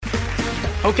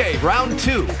Okay, round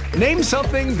 2. Name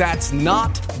something that's not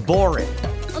boring.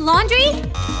 A laundry?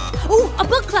 Ooh, a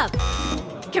book club.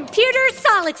 Computer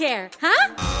solitaire,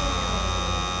 huh?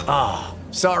 Ah,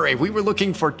 sorry, we were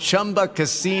looking for Chumba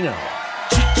Casino.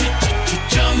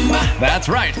 That's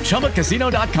right,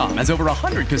 ChumbaCasino.com has over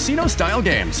 100 casino-style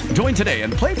games. Join today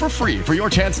and play for free for your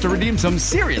chance to redeem some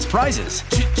serious prizes.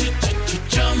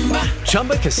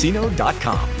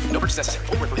 ChumbaCasino.com. No purchase necessary.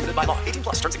 Void where prohibited by law. 18+.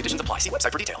 Terms and conditions apply. See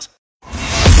website for details.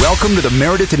 Welcome to the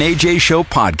Meredith and AJ Show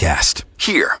podcast,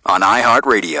 here on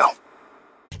iHeartRadio.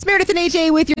 It's Meredith and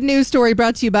AJ with your news story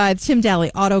brought to you by the Tim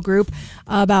Daly Auto Group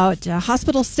about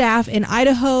hospital staff in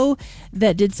Idaho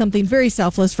that did something very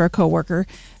selfless for a coworker.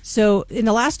 So in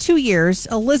the last 2 years,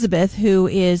 Elizabeth, who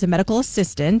is a medical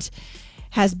assistant,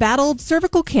 has battled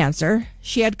cervical cancer.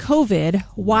 She had COVID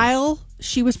while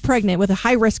she was pregnant with a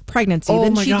high-risk pregnancy.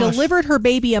 Then she delivered her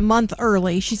baby a month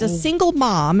early. She's a single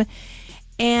mom,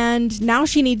 and now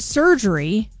she needs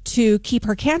surgery to keep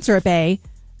her cancer at bay.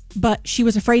 But she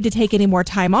was afraid to take any more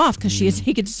time off because she has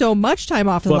taken so much time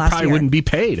off in the last year. Well, it probably wouldn't be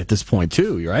paid at this point,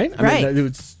 too, right? Right. I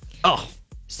mean,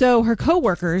 So her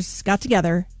coworkers got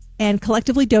together and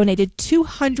collectively donated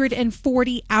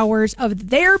 240 hours of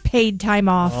their paid time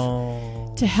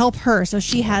off to help her. So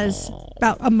she has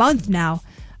about a month now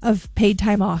of paid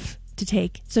time off to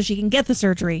take so she can get the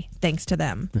surgery thanks to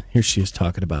them. Here she is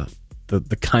talking about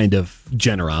the kind of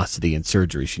generosity and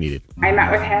surgery she needed. I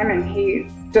met with him and he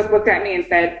just looked at me and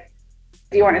said,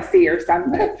 "Do you want to see your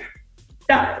son live?"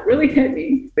 That really hit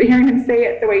me. But hearing him say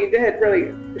it the way he did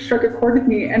really struck a chord with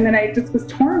me. And then I just was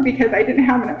torn because I didn't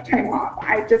have enough time off.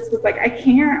 I just was like, I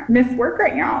can't miss work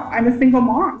right now. I'm a single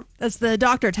mom. That's the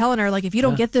doctor telling her, like, if you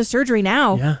don't get this surgery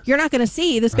now, you're not going to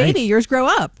see this baby of yours grow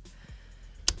up.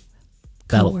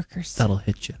 Coworkers. That'll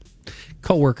hit you.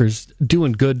 Coworkers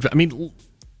doing good. I mean,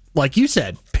 like you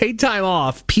said, paid time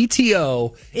off,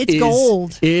 PTO. It's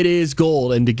gold. It is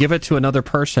gold. And to give it to another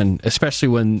person, especially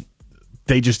when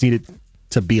they just need it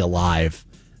to be alive,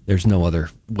 there's no other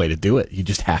way to do it. You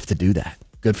just have to do that.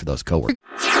 Good for those coworkers.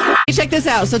 Hey, check this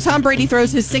out. So Tom Brady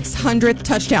throws his 600th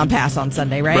touchdown pass on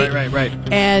Sunday, right? Right.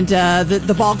 And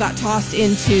the ball got tossed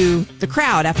into the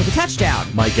crowd after the touchdown.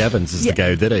 Mike Evans is the guy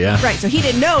who did it, yeah. Right, so he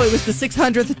didn't know it was the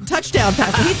 600th touchdown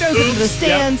pass. So he throws it into the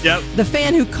stands. Yep. The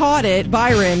fan who caught it,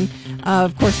 Byron,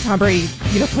 of course, Tom Brady,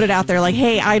 put it out there like,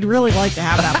 hey, I'd really like to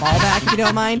have that ball back if you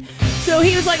don't mind. So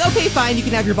he was like, okay, fine, you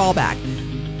can have your ball back.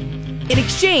 In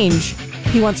exchange,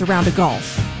 he wants a round of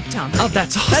golf. Tom Brady. Oh,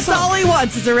 that's awesome. That's all he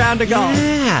wants is a round of golf.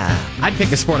 Yeah. I'd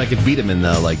pick a sport I could beat him in,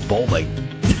 bowling.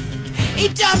 Hey,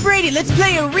 Tom Brady, let's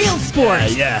play a real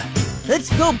sport. Yeah. Let's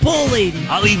go bowling.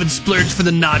 I'll even splurge for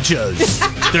the nachos.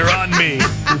 They're on me.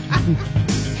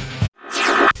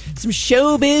 Some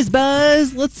showbiz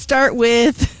buzz. Let's start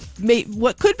with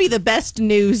what could be the best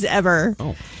news ever.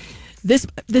 Oh.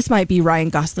 This might be Ryan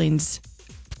Gosling's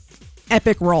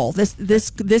epic role. This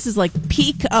is like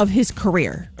peak of his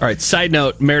career. All right, side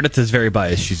note, Meredith is very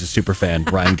biased. She's a super fan.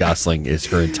 Ryan Gosling is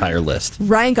her entire list.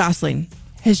 Ryan Gosling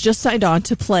has just signed on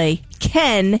to play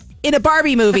Ken in a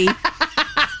Barbie movie.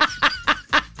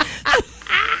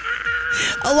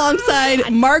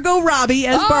 Alongside Margot Robbie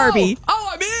as Barbie. Oh,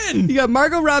 I'm in! You got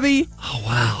Margot Robbie. Oh,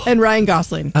 wow. And Ryan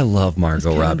Gosling. I love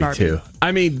Margot Robbie, Barbie. too.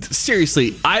 I mean,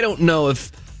 seriously, I don't know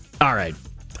if... All right,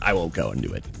 I won't go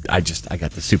into it. I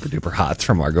got the super duper hots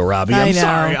from Margot Robbie.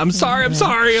 I'm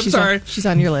sorry. She's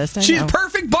on your list. She's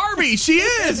perfect Barbie. She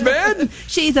is, man.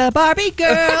 She's a Barbie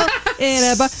girl in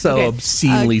a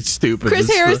obscenely stupid. Chris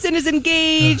Harrison is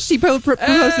engaged. She proposed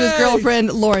to his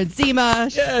girlfriend, Lauren Zima.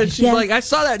 Yeah, she's like, I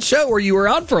saw that show where you were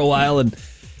on for a while and,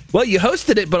 well, you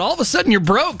hosted it, but all of a sudden you're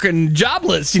broke and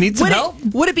jobless. You need some help?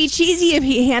 Would it be cheesy if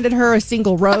he handed her a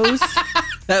single rose?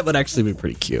 That would actually be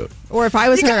pretty cute. Or if I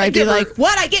was her, I'd be like,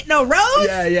 what? I get no rose?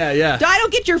 Yeah. I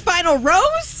don't get your final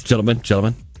rose? Gentlemen,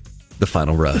 the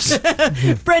final rose.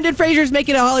 Brendan Fraser's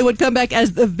making a Hollywood comeback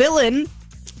as the villain,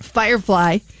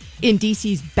 Firefly, in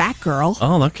DC's Batgirl.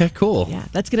 Oh, okay, cool. Yeah,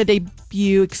 that's going to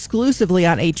debut exclusively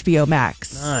on HBO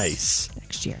Max. Nice.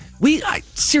 Next year.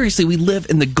 Seriously, we live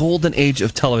in the golden age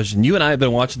of television. You and I have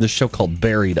been watching this show called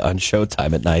Buried on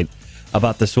Showtime at night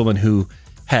about this woman who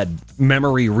had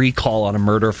memory recall on a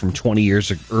murder from 20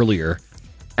 years earlier.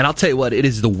 And I'll tell you what, it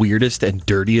is the weirdest and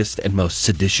dirtiest and most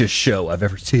seditious show I've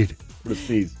ever seen.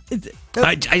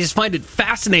 I just find it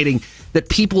fascinating that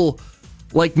people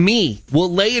like me will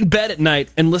lay in bed at night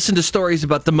and listen to stories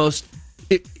about the most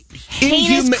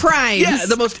heinous crimes. Yeah,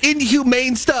 the most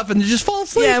inhumane stuff and just fall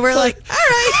asleep. Yeah, we're like, all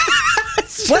right.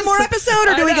 One more episode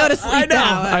or do we go to sleep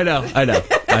now? I know.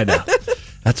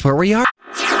 That's where we are.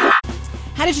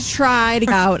 did you try to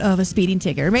get out of a speeding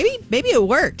ticket? Or maybe it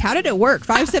worked. How did it work?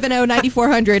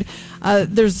 570-9400.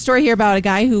 There's a story here about a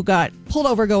guy who got pulled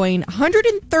over going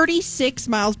 136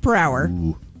 miles per hour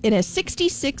in a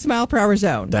 66 mile per hour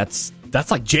zone. That's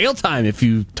like jail time if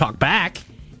you talk back.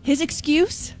 His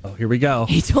excuse? Oh, here we go.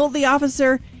 He told the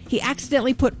officer he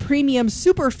accidentally put premium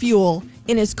super fuel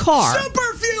in his car.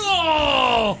 Super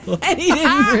fuel! And he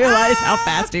didn't realize how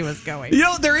fast he was going. You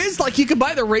know, there is, like, you can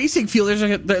buy the racing fuel.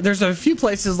 There's a few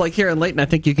places, like here in Layton, I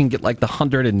think you can get, like, the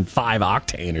 105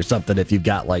 octane or something if you've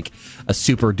got, like, a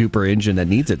super duper engine that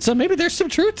needs it. So maybe there's some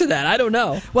truth to that. I don't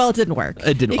know. Well, it didn't work.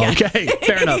 It didn't. Okay,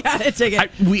 fair enough. You got a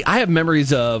ticket. I have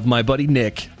memories of my buddy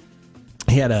Nick.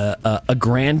 He had a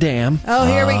Grand Am. Oh,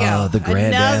 here we go. The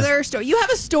Grand Am. Another story. You have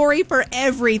a story for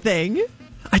everything.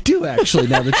 I do, actually,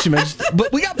 now that you mentioned.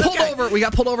 But we got pulled over. We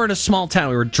got pulled over in a small town.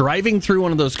 We were driving through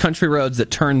one of those country roads that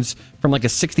turns from like a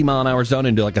 60-mile-an-hour zone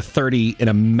into like a 30 in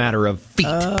a matter of feet.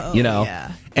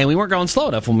 Yeah. And we weren't going slow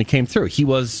enough when we came through. He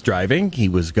was driving. He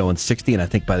was going 60, and I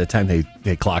think by the time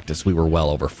they clocked us, we were well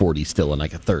over 40 still in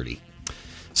like a 30.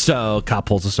 So cop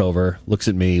pulls us over, looks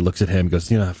at me, looks at him, goes,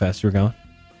 "You know how fast you were going?"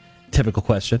 Typical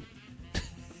question.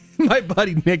 My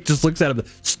buddy Nick just looks at him,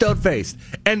 stone-faced,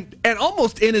 and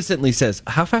almost innocently says,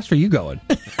 "How fast are you going?"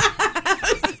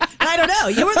 I don't know.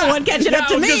 You were the one catching up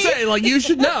to me. I was going to say, like, you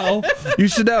should know. You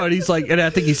should know. And he's like, and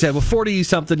I think he said, well,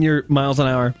 40-something miles an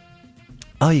hour.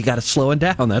 Oh, you got to slow it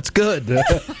down. That's good.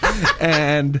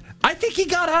 And I think he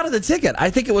got out of the ticket. I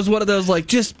think it was one of those, like,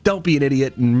 just don't be an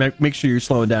idiot and make sure you're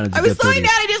slowing down. I was slowing down.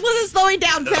 I just wasn't slowing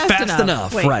down fast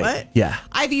enough. Wait, right. What? Yeah.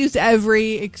 I've used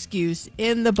every excuse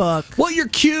in the book. Well, you're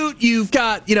cute. You've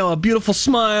got, a beautiful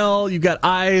smile. You've got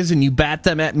eyes, and you bat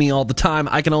them at me all the time.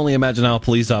 I can only imagine how a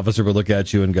police officer would look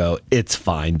at you and go, "It's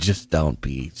fine. Just don't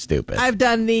be stupid." I've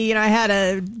done I had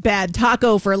a bad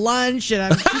taco for lunch, and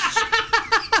I'm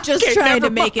just trying to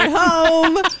make it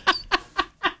home.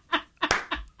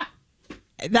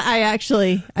 I did.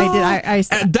 I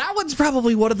said that one's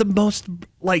probably one of the most,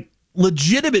 like,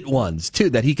 legitimate ones too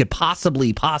that he could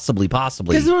possibly because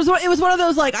it was one of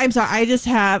those, like, I'm sorry,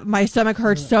 my stomach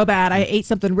hurts so bad. I ate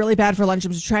something really bad for lunch.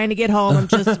 I'm just trying to get home. I'm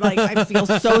just like, I feel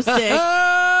so sick.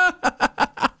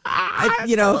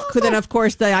 Then of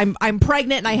course I'm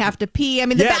pregnant and I have to pee. I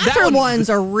mean, the bathroom ones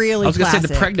are really. I was going to say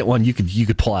classic. the pregnant one you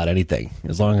could pull out anything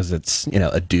as long as it's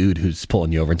a dude who's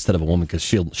pulling you over instead of a woman, because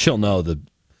she'll know the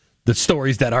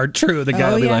stories that aren't true. The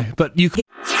guy will be like, but you.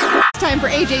 Time for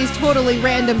AJ's Totally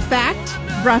Random Fact,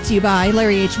 brought to you by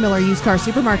Larry H. Miller Used Car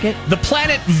Supermarket. The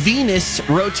planet Venus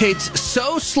rotates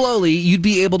so slowly you'd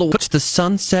be able to watch the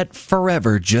sunset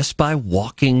forever just by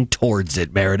walking towards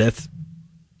it, Meredith.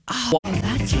 Oh,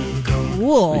 that's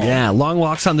cool. Yeah, long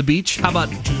walks on the beach. How about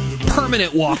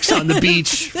permanent walks on the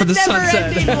beach for the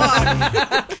sunset?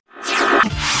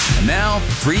 And now,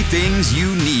 3 things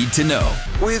you need to know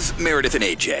with Meredith and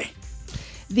AJ.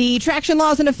 The traction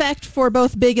law is in effect for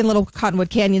both Big and Little Cottonwood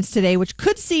Canyons today, which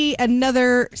could see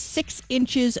another 6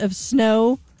 inches of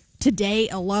snow today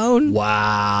alone.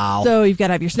 Wow. So you've got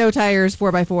to have your snow tires,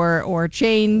 4x4, or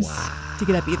chains to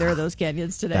get up either of those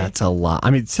canyons today. That's a lot. I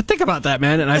mean, so think about that,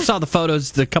 man. And I saw the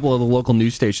photos, a couple of the local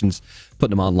news stations putting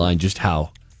them online, just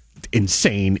how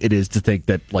insane it is to think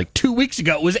that, like, 2 weeks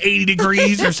ago it was 80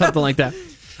 degrees or something like that.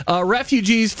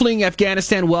 Refugees fleeing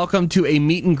Afghanistan welcomed to a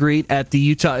meet and greet at the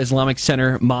Utah Islamic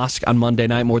Center Mosque on Monday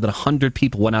night. More than 100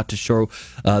 people went out to show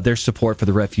their support for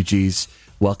the refugees.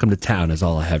 Welcome to town is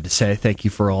all I have to say. Thank you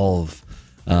for all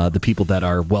of the people that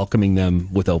are welcoming them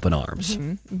with open arms.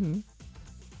 Mm-hmm, mm-hmm.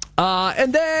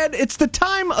 And then it's the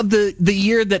time of the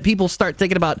year that people start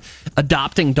thinking about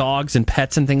adopting dogs and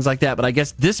pets and things like that. But I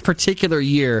guess this particular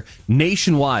year,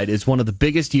 nationwide, is one of the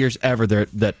biggest years ever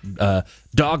that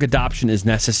dog adoption is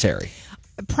necessary.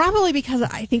 Probably because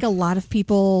I think a lot of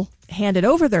people handed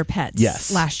over their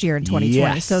pets last year in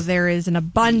 2020. Yes. So there is an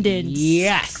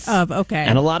abundance of,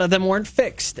 And a lot of them weren't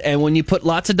fixed. And when you put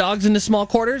lots of dogs into small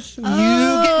quarters, you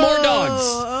get more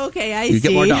dogs. Okay, I see. You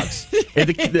get more dogs.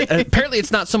 Apparently,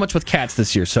 it's not so much with cats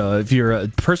this year. So if you're a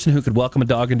person who could welcome a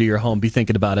dog into your home, be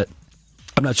thinking about it.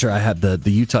 I'm not sure I have the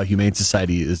Utah Humane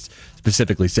Society is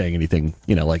specifically saying anything,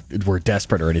 like we're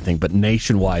desperate or anything. But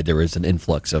nationwide, there is an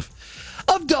influx of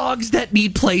dogs that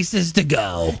need places to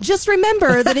go. Just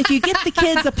remember that if you get the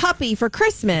kids a puppy for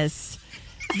Christmas,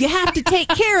 you have to take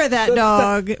care of that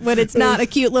dog when it's not a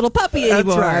cute little puppy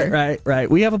anymore. That's right.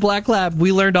 We have a black lab.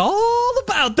 We learned all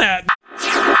about that.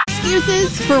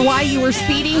 Excuses for why you were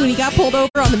speeding when you got pulled over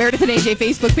on the Meredith and AJ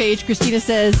Facebook page. Christina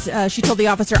says she told the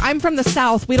officer, "I'm from the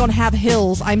South. We don't have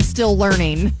hills. I'm still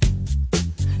learning."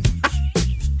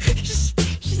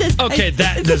 She says, okay,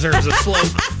 that deserves a slow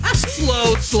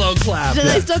slow clap. So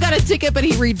they still got a ticket, but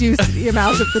he reduced the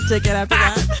amount of the ticket after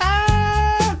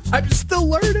that. I'm still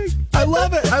learning. I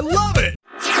love it.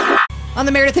 On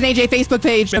the Meredith and AJ Facebook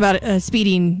page about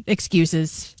speeding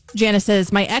excuses, Janice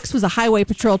says, my ex was a highway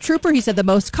patrol trooper. He said the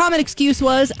most common excuse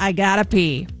was, I gotta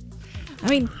pee. I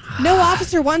mean, no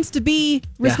officer wants to be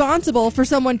responsible for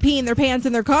someone peeing their pants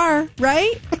in their car,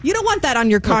 right? You don't want that on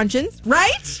your conscience,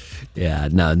 right? Yeah,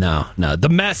 no. The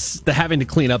mess, the having to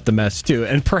clean up the mess, too,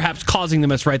 and perhaps causing the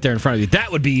mess right there in front of you.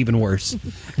 That would be even worse.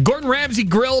 Gordon Ramsay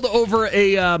grilled over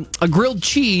a grilled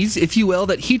cheese, if you will,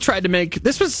 that he tried to make.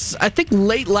 This was, I think,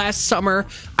 late last summer.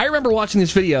 I remember watching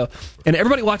this video, and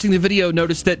everybody watching the video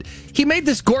noticed that he made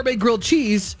this gourmet grilled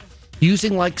cheese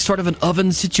using like sort of an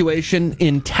oven situation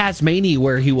in Tasmania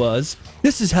where he was.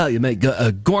 This is how you make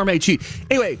a gourmet cheese.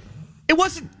 Anyway,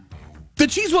 the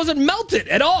cheese wasn't melted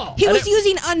at all. He was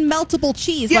using unmeltable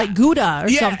cheese, like Gouda or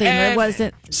something. It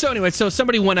wasn't. So anyway,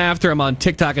 somebody went after him on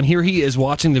TikTok, and here he is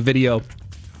watching the video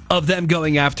of them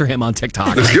going after him on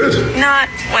TikTok. It's good. Not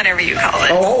whatever you call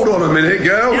it. Oh, hold on a minute,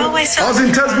 girl. No, I was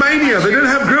in Tasmania. They didn't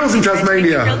have grills in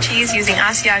Tasmania. Grilled cheese using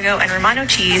Asiago and Romano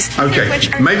cheese. Okay,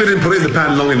 maybe I didn't put it in the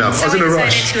pan long enough. So I was in a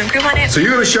rush. To improve on it. So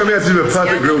you're going to show me how to do a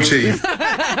perfect grilled cheese.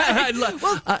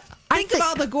 Think of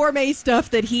all the gourmet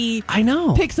stuff that he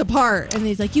picks apart, and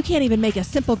he's like, you can't even make a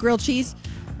simple grilled cheese.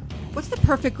 What's the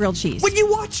perfect grilled cheese? When you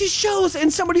watch his shows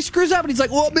and somebody screws up and he's like,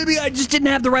 well, maybe I just didn't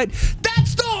have the right.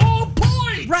 That's the whole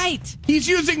point. Right. He's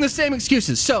using the same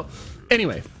excuses. So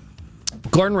anyway,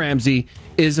 Gordon Ramsay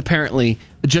is apparently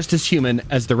just as human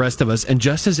as the rest of us and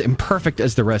just as imperfect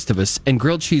as the rest of us. And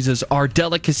grilled cheeses are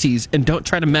delicacies, and don't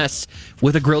try to mess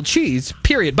with a grilled cheese,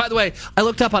 period. By the way, I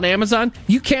looked up on Amazon.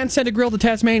 You can send a grill to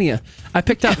Tasmania. I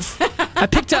picked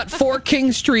out 4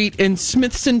 King Street in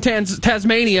Smithson,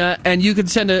 Tasmania, and you can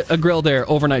send a grill there,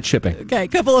 overnight shipping. Okay, a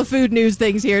couple of food news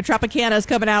things here. Tropicana is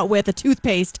coming out with a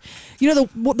toothpaste. You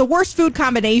know, the worst food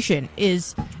combination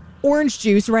is orange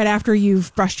juice right after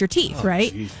you've brushed your teeth,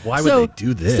 right? Geez. Why would they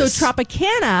do this? So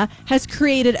Tropicana has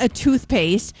created a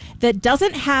toothpaste that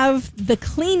doesn't have the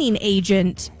cleaning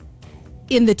agent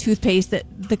in the toothpaste that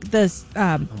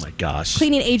oh my gosh,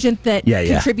 cleaning agent that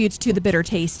contributes to the bitter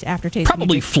aftertaste.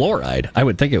 Probably fluoride. I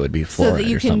would think it would be fluoride. So that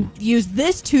you can use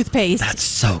this toothpaste. That's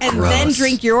so and gross. then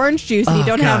drink your orange juice, and you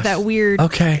don't have that weird.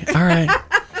 Okay, all right.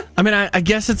 I mean, I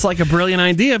guess it's like a brilliant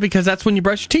idea because that's when you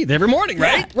brush your teeth every morning,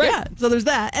 right? Yeah, right. Yeah, so there's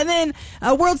that. And then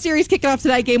World Series kicking off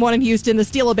tonight, game 1 in Houston. The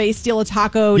steal a base, steal a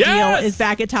taco deal is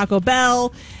back at Taco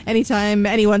Bell. Anytime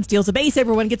anyone steals a base,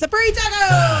 everyone gets a free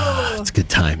taco. It's good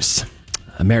times.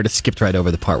 Meredith skipped right over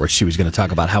the part where she was going to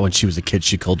talk about how when she was a kid,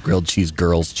 she called grilled cheese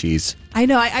girls' cheese. I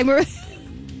know. I remember.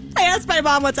 I asked my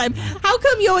mom one time, how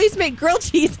come you always make grilled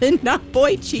cheese and not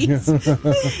boy cheese?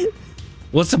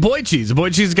 What's the boy cheese? The boy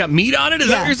cheese has got meat on it? Is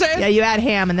that what you're saying? Yeah, you add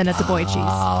ham and then it's a boy cheese.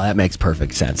 Oh, that makes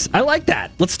perfect sense. I like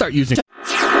that. Let's start using it.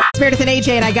 It's Meredith and AJ,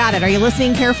 and I got it. Are you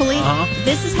listening carefully? Uh-huh.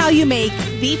 This is how you make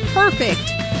the perfect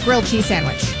grilled cheese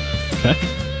sandwich. Okay.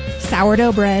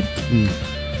 Sourdough bread,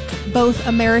 both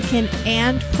American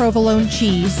and provolone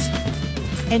cheese,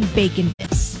 and bacon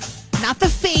bits. Not the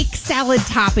fake salad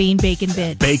topping bacon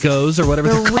bits. Bacos or whatever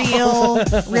they're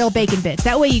called. Real bacon bits.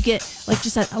 That way you get like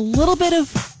just a little bit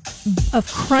of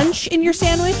crunch in your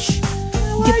sandwich.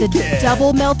 You get the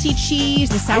double melty cheese.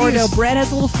 The sourdough bread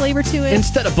has a little flavor to it.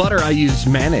 Instead of butter, I use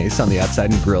mayonnaise on the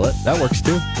outside and grill it. That works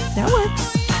too. That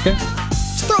works. Okay.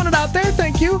 Just throwing it out there.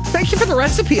 Thank you. Thank you for the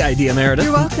recipe idea, Meredith.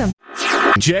 You're welcome.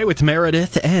 Jay with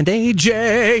Meredith and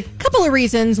AJ. Couple of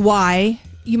reasons why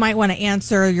you might want to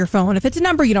answer your phone if it's a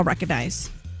number you don't recognize.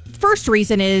 First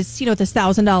reason is, this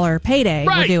 $1,000 payday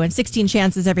we're doing 16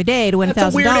 chances every day to win $1,000.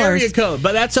 That's a weird area code,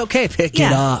 but that's okay. Pick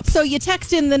it up. So you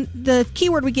text in the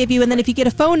keyword we give you, and then if you get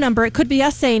a phone number, it could be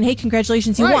us saying, hey,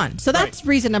 congratulations, you won. So that's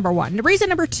reason number one. Reason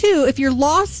number two, if you're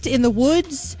lost in the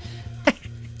woods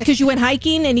because you went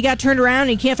hiking and you got turned around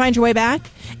and you can't find your way back,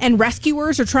 and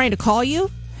rescuers are trying to call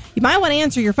you, you might want to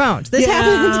answer your phones. This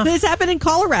happened in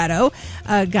Colorado.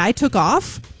 A guy took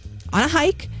off on a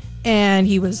hike, and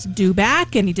he was due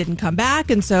back, and he didn't come back,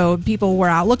 and so people were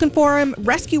out looking for him.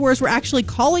 Rescuers were actually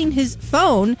calling his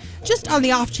phone just on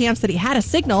the off chance that he had a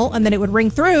signal, and then it would ring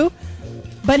through.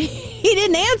 But he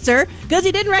didn't answer because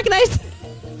he didn't recognize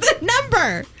the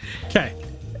number. Okay.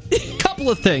 Couple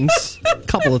of things.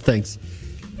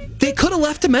 They could have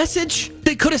left a message.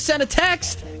 They could have sent a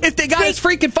text. If they got his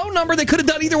freaking phone number, they could have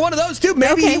done either one of those, too.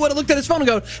 Maybe he would have looked at his phone and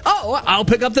go, oh, I'll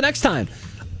pick up the next time.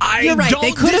 You're right.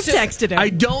 They could have texted him. I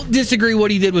don't disagree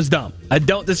what he did was dumb. I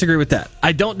don't disagree with that.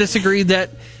 I don't disagree that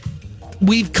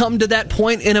we've come to that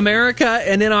point in America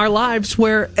and in our lives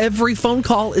where every phone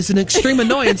call is an extreme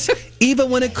annoyance. even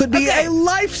when it could be a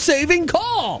life-saving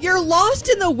call. You're lost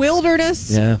in the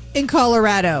wilderness in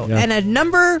Colorado, and a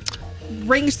number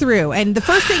rings through. And the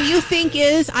first thing you think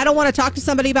is, I don't want to talk to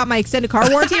somebody about my extended car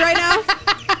warranty right now.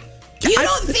 You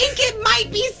don't think it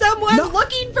might be someone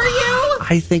looking for you?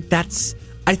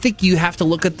 I think you have to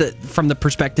look at from the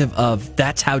perspective of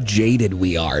that's how jaded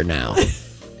we are now.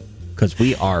 Because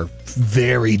we are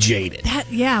very jaded.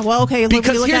 Well, okay.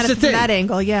 Because look at it from that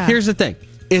angle, Here's the thing.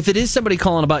 If it is somebody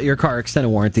calling about your car extended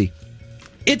warranty,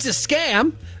 it's a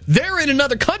scam. They're in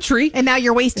another country. And now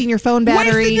you're wasting your phone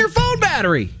battery.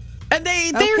 And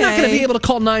they're not going to be able to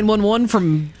call 911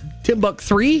 from Timbuk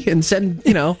 3 and send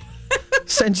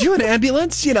you an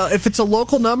ambulance. If it's a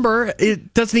local number,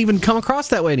 it doesn't even come across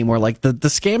that way anymore. Like the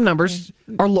scam numbers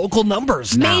are local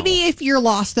numbers now. Maybe if you're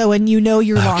lost, though, and you know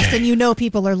you're lost and you know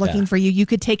people are looking for you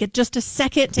can take it just a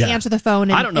second to answer the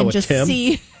phone and just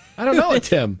see. I don't know a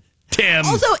Tim.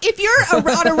 Also, if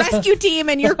you're on a rescue team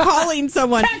and you're calling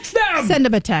someone, text them. Send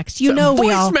them a text.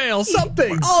 Voicemail,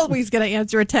 something. We're always going to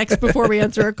answer a text before we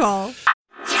answer a call.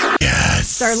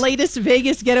 Yes. Our latest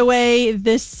Vegas getaway,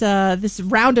 this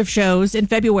round of shows in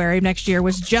February of next year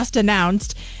was just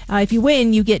announced. If you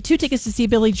win, you get 2 tickets to see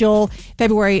Billy Joel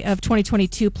February of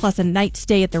 2022, plus a night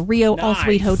stay at the Rio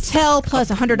All-Suite Hotel,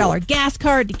 plus a $100 gas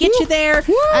card to get you there.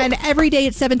 And every day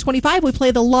at 7:25, we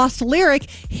play the Lost Lyric.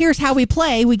 Here's how we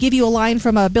play. We give you a line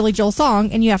from a Billy Joel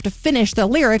song, and you have to finish the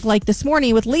lyric, like this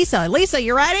morning with Lisa. Lisa,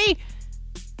 you ready?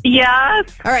 Yes.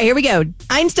 All right, here we go.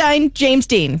 Einstein, James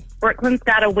Dean. Brooklyn's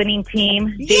got a winning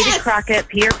team. Davy Crockett,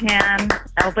 Peter Pan,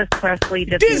 Elvis Presley,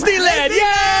 Disneyland.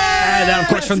 Yeah! And now, of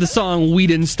course, from the song "We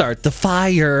Didn't Start the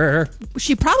Fire."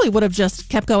 She probably would have just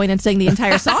kept going and sang the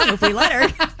entire song if we let her.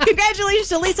 Congratulations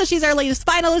to Lisa. She's our latest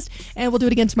finalist, and we'll do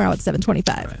it again tomorrow at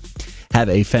 7:25. Right. Have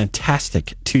a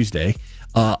fantastic Tuesday.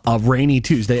 A rainy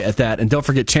Tuesday at that. And don't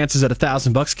forget, chances at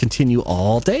 $1,000 continue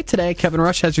all day today. Kevin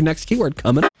Rush has your next keyword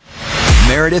coming up.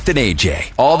 Meredith and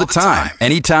AJ, all the time,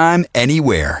 anytime,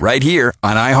 anywhere, right here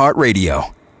on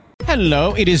iHeartRadio.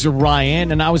 Hello, it is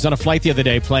Ryan, and I was on a flight the other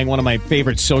day playing one of my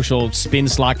favorite social spin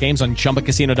slot games on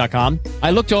ChumbaCasino.com. I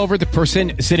looked over at the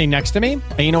person sitting next to me,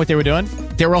 and you know what they were doing?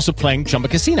 They were also playing Chumba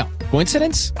Casino.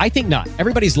 Coincidence? I think not.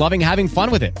 Everybody's loving having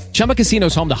fun with it. Chumba Casino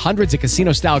is home to hundreds of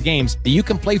casino-style games that you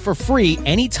can play for free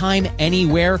anytime,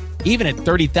 anywhere, even at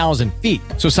 30,000 feet.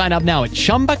 So sign up now at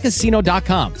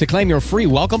ChumbaCasino.com to claim your free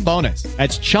welcome bonus.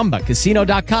 That's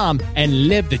ChumbaCasino.com and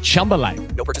live the Chumba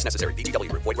life. No purchase necessary.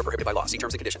 VGW. Void where prohibited by law. See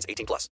terms and conditions. 18+.